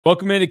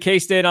Welcome into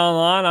K-State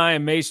Online. I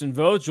am Mason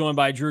Voth, joined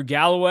by Drew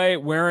Galloway,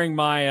 wearing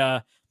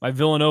my my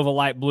Villanova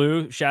light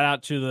blue. Shout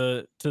out to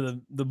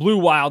the Blue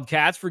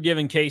Wildcats for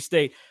giving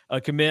K-State a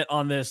commit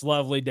on this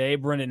lovely day.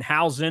 Brendan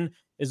Housen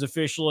is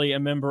officially a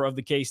member of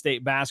the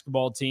K-State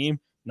basketball team.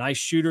 Nice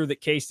shooter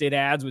that K-State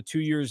adds with 2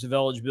 years of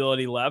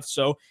eligibility left.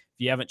 So if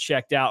you haven't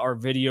checked out our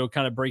video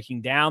kind of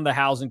breaking down the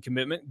Housen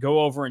commitment, go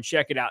over and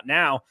check it out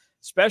now,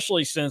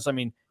 especially since,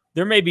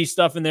 there may be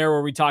stuff in there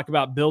where we talk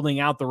about building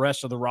out the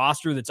rest of the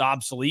roster that's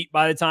obsolete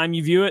by the time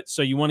you view it.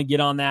 So you want to get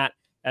on that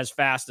as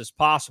fast as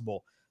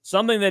possible.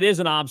 Something that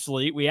isn't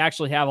obsolete, we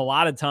actually have a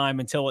lot of time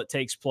until it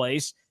takes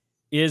place,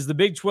 is the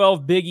Big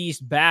 12 Big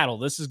East battle.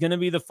 This is going to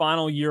be the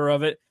final year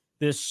of it.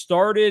 This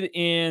started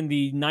in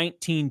the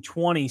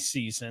 1920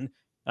 season.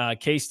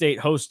 K-State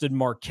hosted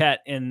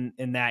Marquette in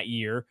that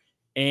year.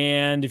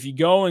 And if you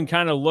go and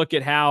kind of look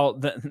at how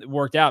that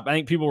worked out, I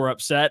think people were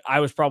upset. I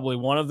was probably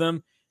one of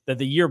them. That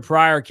the year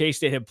prior,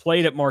 K-State had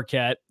played at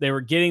Marquette. They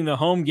were getting the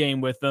home game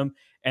with them,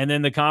 and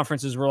then the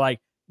conferences were like,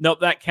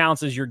 nope, that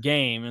counts as your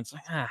game. And it's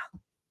like,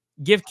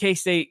 give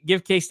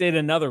K-State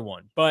another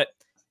one. But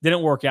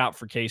didn't work out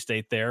for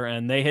K-State there,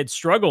 and they had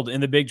struggled in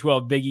the Big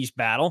 12 Big East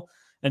battle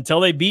until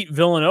they beat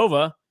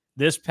Villanova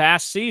this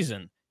past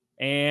season.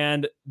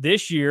 And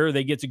this year,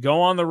 they get to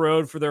go on the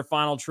road for their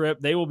final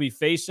trip. They will be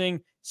facing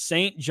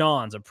St.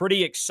 John's, a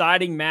pretty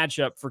exciting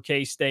matchup for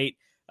K-State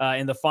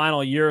in the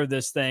final year of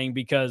this thing,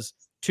 because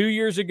 2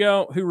 years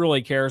ago, who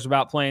really cares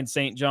about playing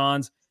St.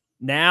 John's?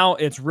 Now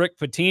it's Rick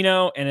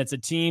Pitino, and it's a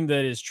team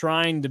that is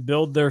trying to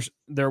build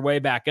their way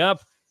back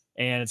up,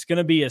 and it's going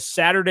to be a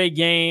Saturday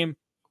game.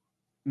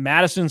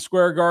 Madison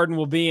Square Garden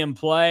will be in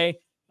play.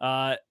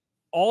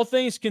 All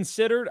things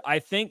considered, I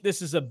think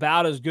this is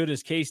about as good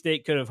as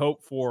K-State could have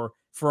hoped for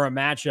a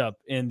matchup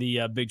in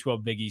the Big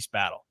 12 Big East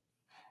battle.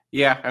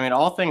 Yeah,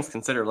 all things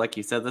considered, like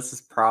you said, this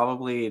is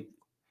probably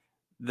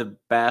the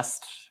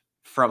best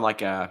from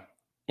like an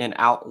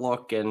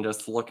outlook and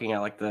just looking at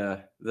like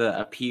the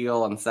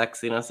appeal and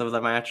sexiness of the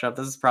matchup.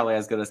 This is probably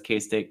as good as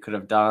K-State could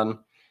have done,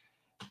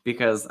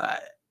 because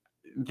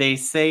they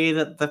say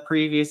that the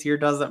previous year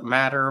doesn't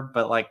matter,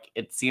 but like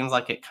it seems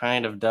like it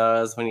kind of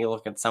does when you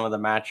look at some of the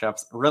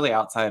matchups, really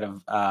outside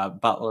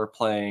of Butler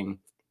playing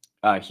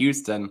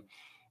Houston.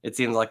 It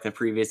seems like the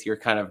previous year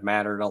kind of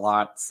mattered a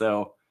lot.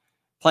 So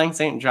playing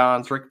St.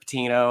 John's, Rick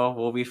Pitino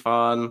will be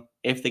fun.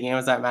 If the game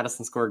is at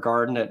Madison Square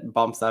Garden, it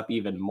bumps up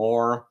even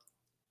more.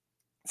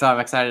 So I'm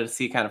excited to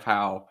see kind of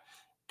how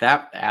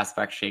that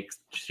aspect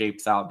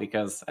shapes out,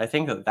 because I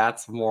think that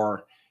that's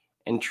more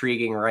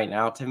intriguing right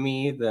now to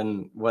me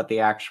than what the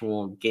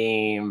actual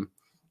game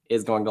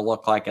is going to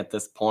look like at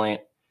this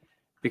point.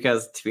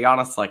 Because to be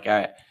honest, like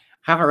I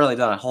haven't really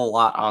done a whole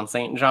lot on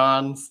St.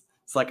 John's.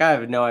 It's like I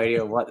have no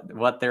idea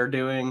what they're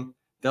doing.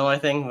 The only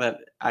thing that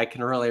I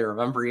can really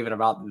remember even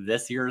about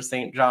this year's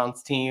St.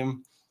 John's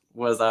team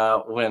was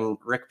when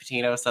Rick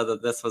Pitino said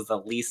that this was the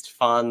least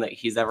fun that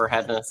he's ever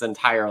had in his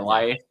entire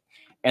life.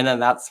 And then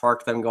that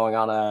sparked them going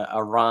on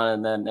a run,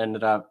 and then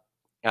ended up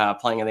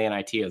playing in the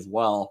NIT as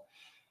well.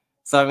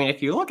 So,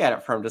 if you look at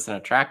it from just an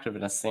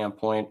attractiveness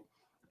standpoint,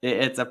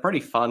 it's a pretty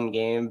fun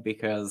game,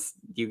 because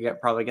you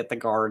probably get the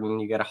Garden,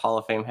 you get a Hall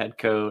of Fame head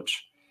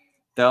coach.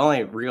 The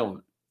only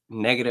real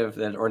negative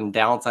or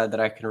downside that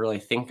I can really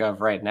think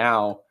of right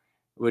now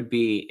would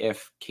be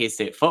if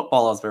K-State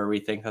football is where we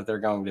think that they're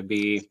going to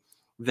be.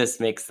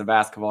 This makes the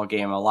basketball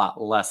game a lot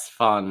less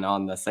fun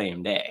on the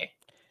same day.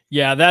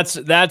 Yeah, that's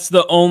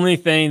the only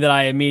thing that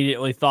I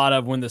immediately thought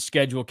of when the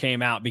schedule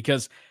came out,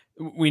 because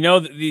we know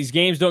that these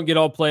games don't get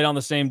all played on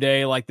the same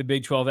day like the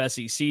Big 12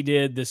 SEC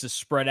did. This is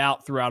spread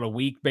out throughout a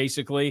week,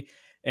 basically.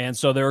 And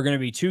so there are going to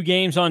be 2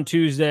 games on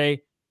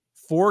Tuesday,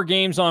 4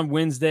 games on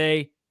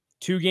Wednesday,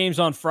 2 games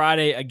on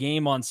Friday, a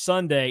game on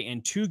Sunday,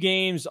 and 2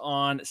 games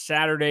on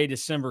Saturday,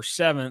 December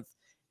 7th.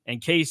 And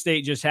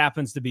K-State just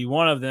happens to be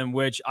one of them,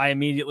 which I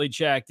immediately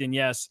checked. And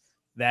yes,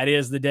 that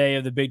is the day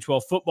of the Big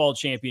 12 football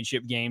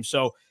championship game.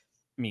 So,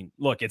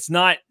 look,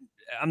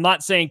 I'm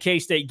not saying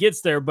K-State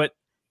gets there, but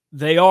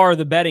they are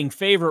the betting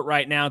favorite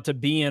right now to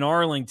be in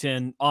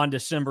Arlington on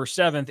December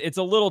 7th. It's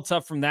a little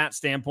tough from that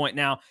standpoint.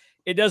 Now,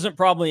 it doesn't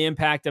probably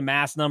impact a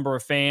mass number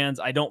of fans.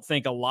 I don't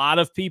think a lot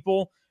of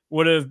people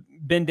would have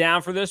been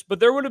down for this, but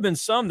there would have been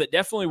some that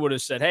definitely would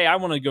have said, hey, I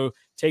want to go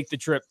take the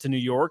trip to New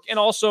York. And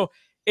also,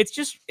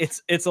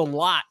 it's a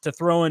lot to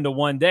throw into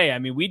one day.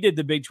 We did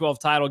the Big 12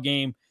 title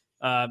game,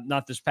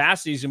 not this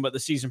past season, but the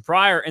season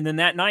prior. And then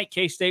that night,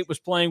 K-State was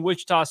playing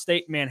Wichita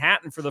State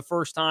Manhattan for the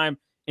first time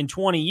in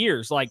 20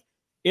 years. Like,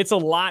 it's a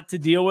lot to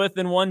deal with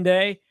in one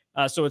day.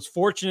 So it's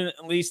fortunate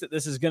at least that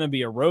this is going to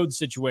be a road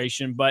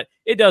situation, but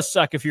it does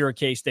suck if you're a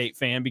K-State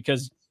fan,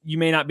 because you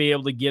may not be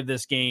able to give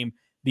this game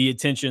the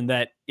attention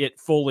that it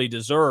fully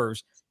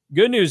deserves.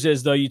 Good news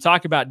is, though, you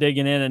talk about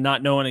digging in and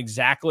not knowing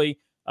exactly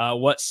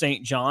what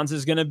St. John's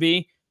is going to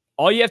be.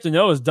 All you have to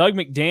know is Doug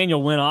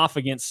McDaniel went off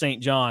against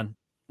St. John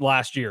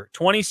last year.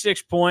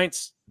 26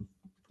 points,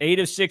 8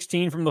 of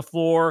 16 from the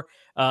floor,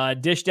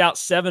 dished out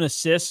 7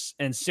 assists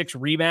and 6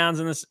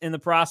 rebounds in the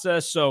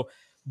process. So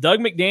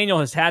Doug McDaniel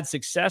has had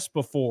success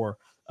before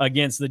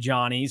against the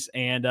Johnnies,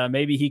 and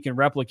maybe he can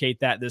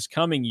replicate that this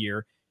coming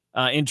year.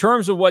 In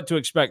terms of what to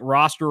expect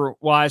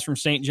roster-wise from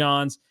St.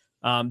 John's,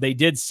 they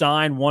did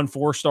sign one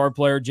 4-star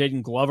player,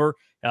 Jaden Glover,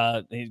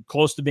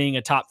 close to being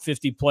a top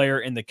 50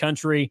 player in the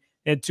country.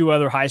 They had 2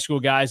 other high school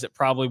guys that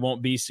probably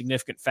won't be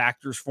significant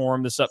factors for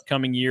him this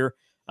upcoming year.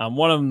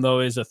 One of them, though,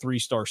 is a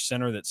 3-star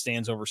center that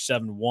stands over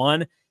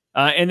 7'1".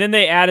 And then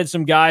they added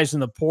some guys in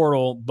the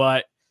portal,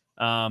 but,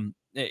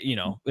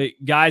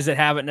 guys that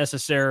haven't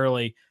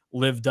necessarily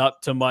lived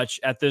up to much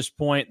at this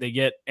point. They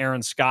get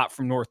Aaron Scott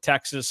from North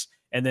Texas,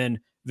 and then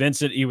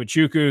Vincent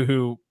Iwachuku,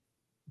 who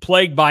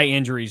plagued by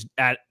injuries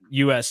at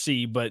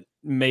USC, but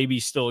maybe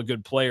still a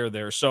good player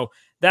there. So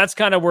that's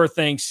kind of where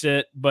things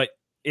sit, but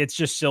it's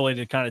just silly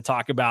to kind of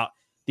talk about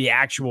the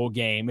actual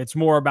game. It's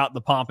more about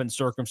the pomp and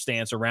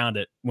circumstance around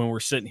it when we're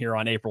sitting here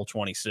on April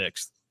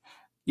 26th.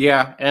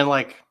 Yeah,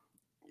 and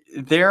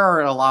there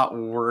are a lot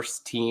worse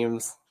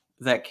teams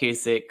that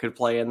K-State could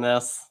play in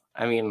this.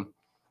 I mean,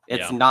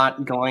 it's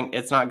not going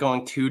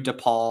to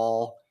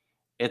DePaul.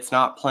 It's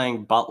not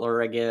playing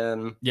Butler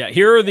again. Yeah,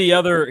 here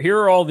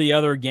are all the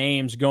other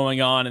games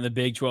going on in the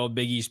Big 12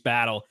 Big East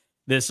battle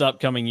this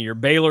upcoming year.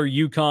 Baylor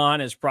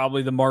UConn is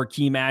probably the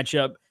marquee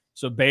matchup.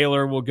 So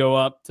Baylor will go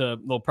up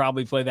they'll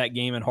probably play that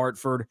game in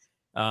Hartford.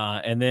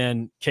 And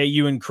then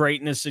KU and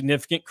Creighton is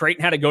significant.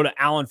 Creighton had to go to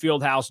Allen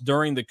Fieldhouse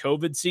during the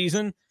COVID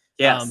season.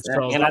 Yes,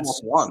 so and that's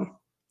almost won.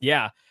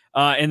 Yeah.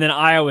 And then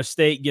Iowa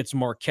State gets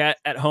Marquette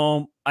at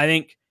home. I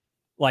think,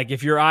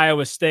 if you're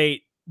Iowa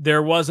State,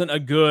 there wasn't a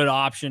good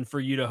option for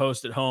you to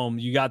host at home.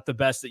 You got the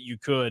best that you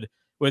could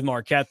with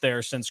Marquette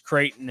there, since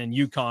Creighton and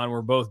UConn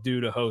were both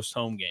due to host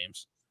home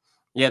games.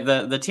 Yeah,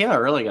 the team that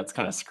really gets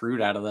kind of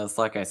screwed out of this,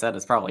 like I said,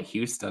 is probably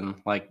Houston.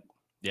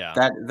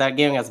 That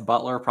game against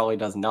Butler probably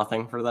does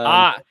nothing for them.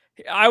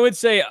 I would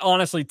say,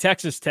 honestly,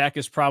 Texas Tech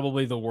is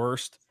probably the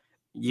worst.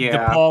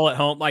 Yeah. DePaul at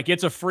home,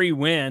 it's a free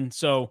win,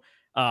 so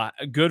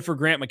good for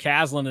Grant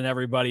McCaslin and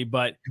everybody,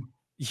 but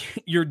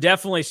you're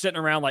definitely sitting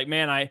around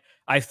man,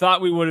 I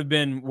thought we would have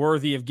been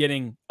worthy of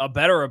getting a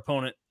better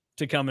opponent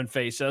to come and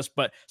face us.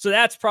 But so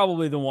that's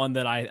probably the one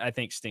that I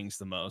think stings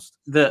the most.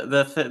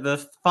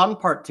 The fun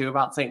part too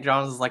about St.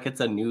 John's is it's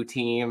a new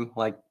team.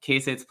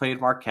 K-State's played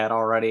Marquette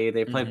already.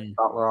 They played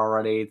Butler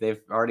already.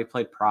 They've already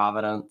played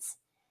Providence.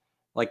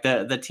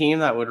 The team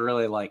that would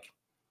really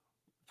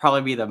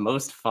probably be the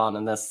most fun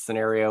in this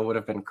scenario would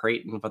have been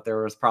Creighton, but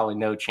there was probably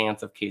no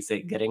chance of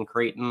K-State getting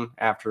Creighton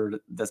after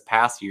this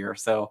past year.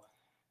 So,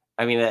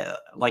 I mean,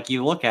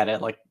 you look at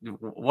it,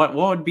 what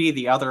would be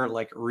the other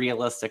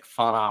realistic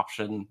fun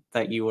option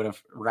that you would have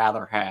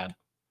rather had?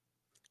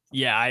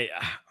 Yeah, I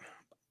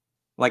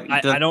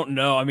don't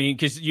know. I mean,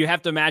 because you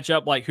have to match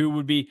up who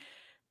would be.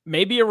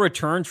 Maybe a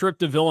return trip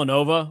to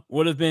Villanova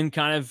would have been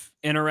kind of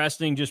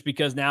interesting, just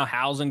because now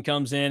Housen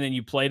comes in and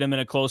you played him in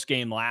a close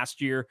game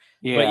last year.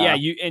 Yeah. But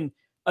yeah,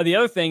 the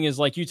other thing is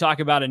you talk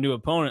about a new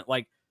opponent.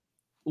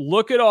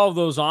 Look at all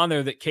those on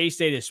there that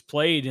K-State has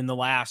played in the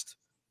last,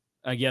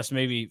 I guess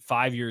maybe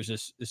 5 years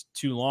is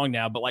too long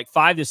now, but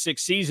 5 to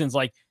 6 seasons.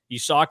 You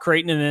saw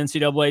Creighton in an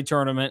NCAA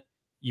tournament.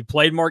 You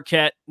played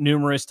Marquette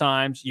numerous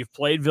times. You've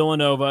played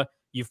Villanova.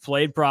 You've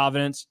played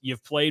Providence.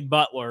 You've played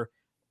Butler.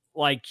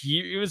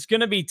 It was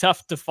going to be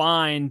tough to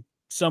find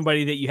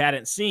somebody that you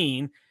hadn't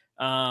seen.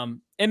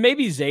 And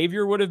maybe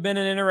Xavier would have been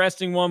an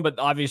interesting one, but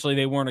obviously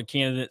they weren't a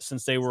candidate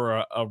since they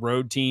were a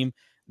road team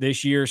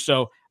this year.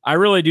 So I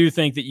really do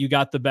think that you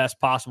got the best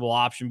possible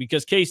option,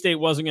 because K-State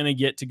wasn't going to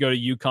get to go to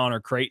UConn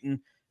or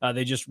Creighton.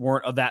 They just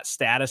weren't of that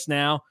status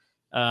now.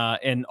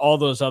 And all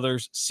those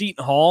others,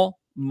 Seton Hall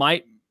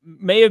may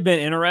have been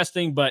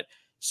interesting, but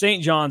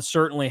St. John's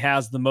certainly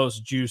has the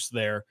most juice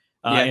there.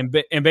 And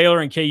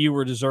Baylor and KU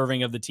were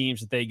deserving of the teams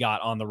that they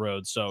got on the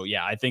road. So,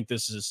 yeah, I think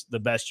this is the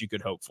best you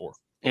could hope for.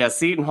 Yeah,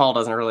 Seton Hall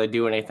doesn't really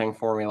do anything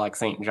for me like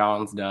St.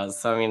 John's does.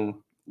 So, I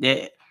mean,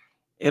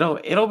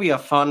 it'll be a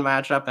fun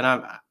matchup,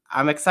 and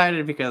I'm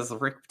excited because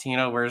Rick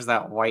Pitino wears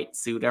that white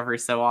suit every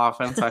so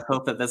often. So I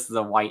hope that this is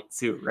a white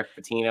suit Rick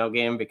Pitino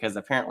game, because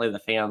apparently the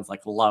fans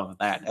love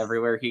that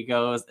everywhere he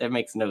goes. It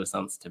makes no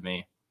sense to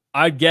me.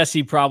 I guess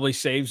he probably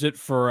saves it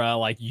for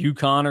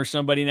UConn or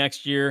somebody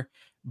next year.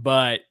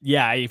 But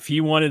yeah, if he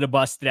wanted to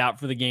bust it out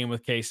for the game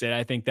with K-State,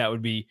 I think that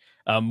would be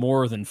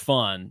more than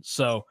fun.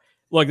 So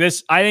look,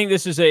 I think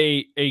this is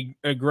a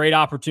great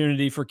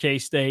opportunity for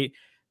K-State.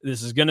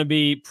 This is going to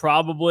be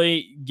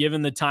probably,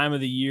 given the time of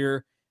the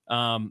year,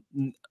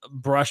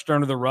 brushed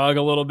under the rug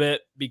a little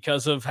bit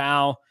because of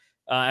how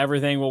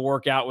everything will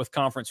work out with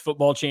conference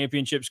football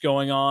championships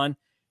going on.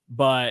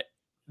 But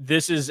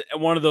this is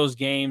one of those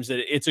games that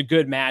it's a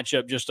good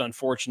matchup, just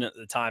unfortunate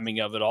the timing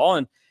of it all.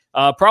 And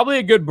probably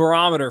a good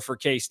barometer for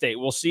K-State.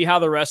 We'll see how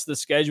the rest of the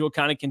schedule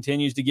kind of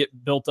continues to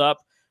get built up.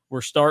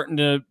 We're starting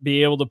to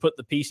be able to put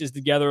the pieces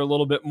together a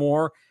little bit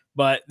more,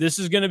 but this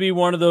is going to be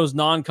one of those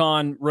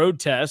non-con road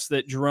tests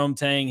that Jerome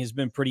Tang has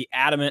been pretty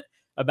adamant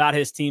about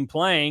his team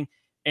playing.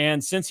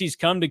 And since he's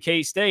come to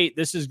K-State,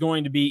 this is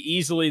going to be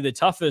easily the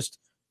toughest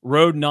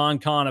road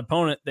non-con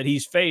opponent that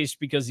he's faced,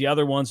 because the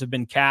other ones have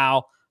been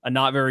Cal, a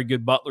not very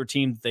good Butler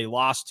team that they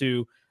lost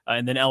to,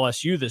 and then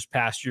LSU this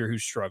past year who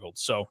struggled.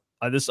 So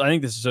I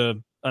think this is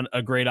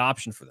a great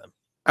option for them.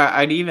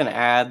 I'd even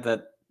add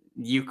that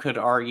you could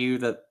argue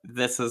that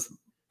this is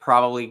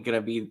probably going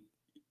to be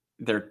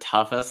their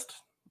toughest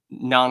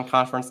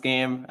non-conference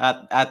game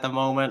at the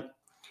moment.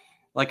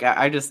 Like,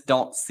 I just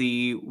don't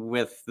see,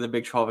 with the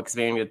Big 12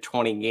 expanding to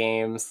 20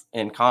 games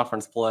in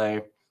conference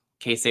play,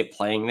 K-State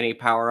playing many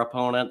power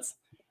opponents.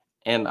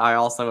 And I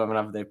also am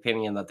of the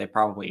opinion that they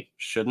probably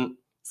shouldn't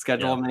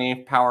schedule many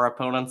power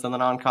opponents in the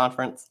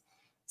non-conference.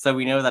 So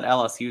we know that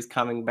LSU is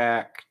coming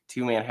back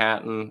to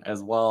Manhattan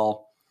as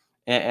well.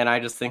 And I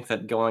just think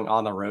that going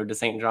on the road to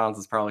St. John's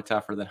is probably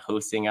tougher than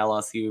hosting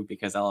LSU,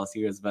 because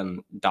LSU has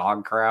been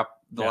dog crap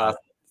the last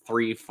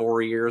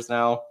 3-4 years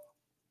now.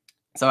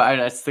 So I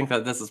just think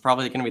that this is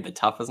probably going to be the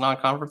toughest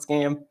non-conference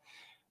game,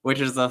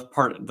 which is the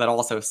part that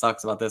also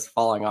sucks about this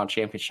falling on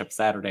Championship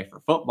Saturday for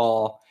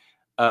football.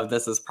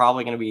 This is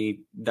probably going to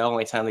be the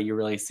only time that you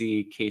really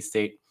see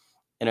K-State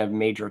in a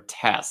major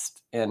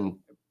test, and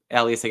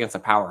at least against a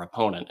power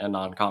opponent in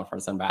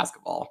non-conference in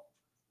basketball.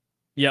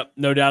 Yep,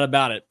 no doubt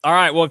about it. All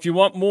right, well, if you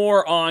want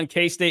more on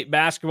K-State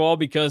basketball,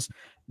 because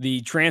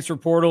the transfer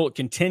portal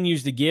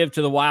continues to give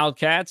to the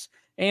Wildcats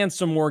and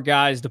some more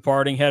guys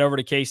departing, head over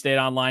to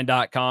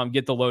KStateOnline.com.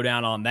 Get the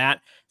lowdown on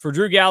that. For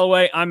Drew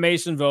Galloway, I'm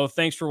Mason Voth.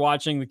 Thanks for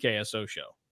watching the KSO Show.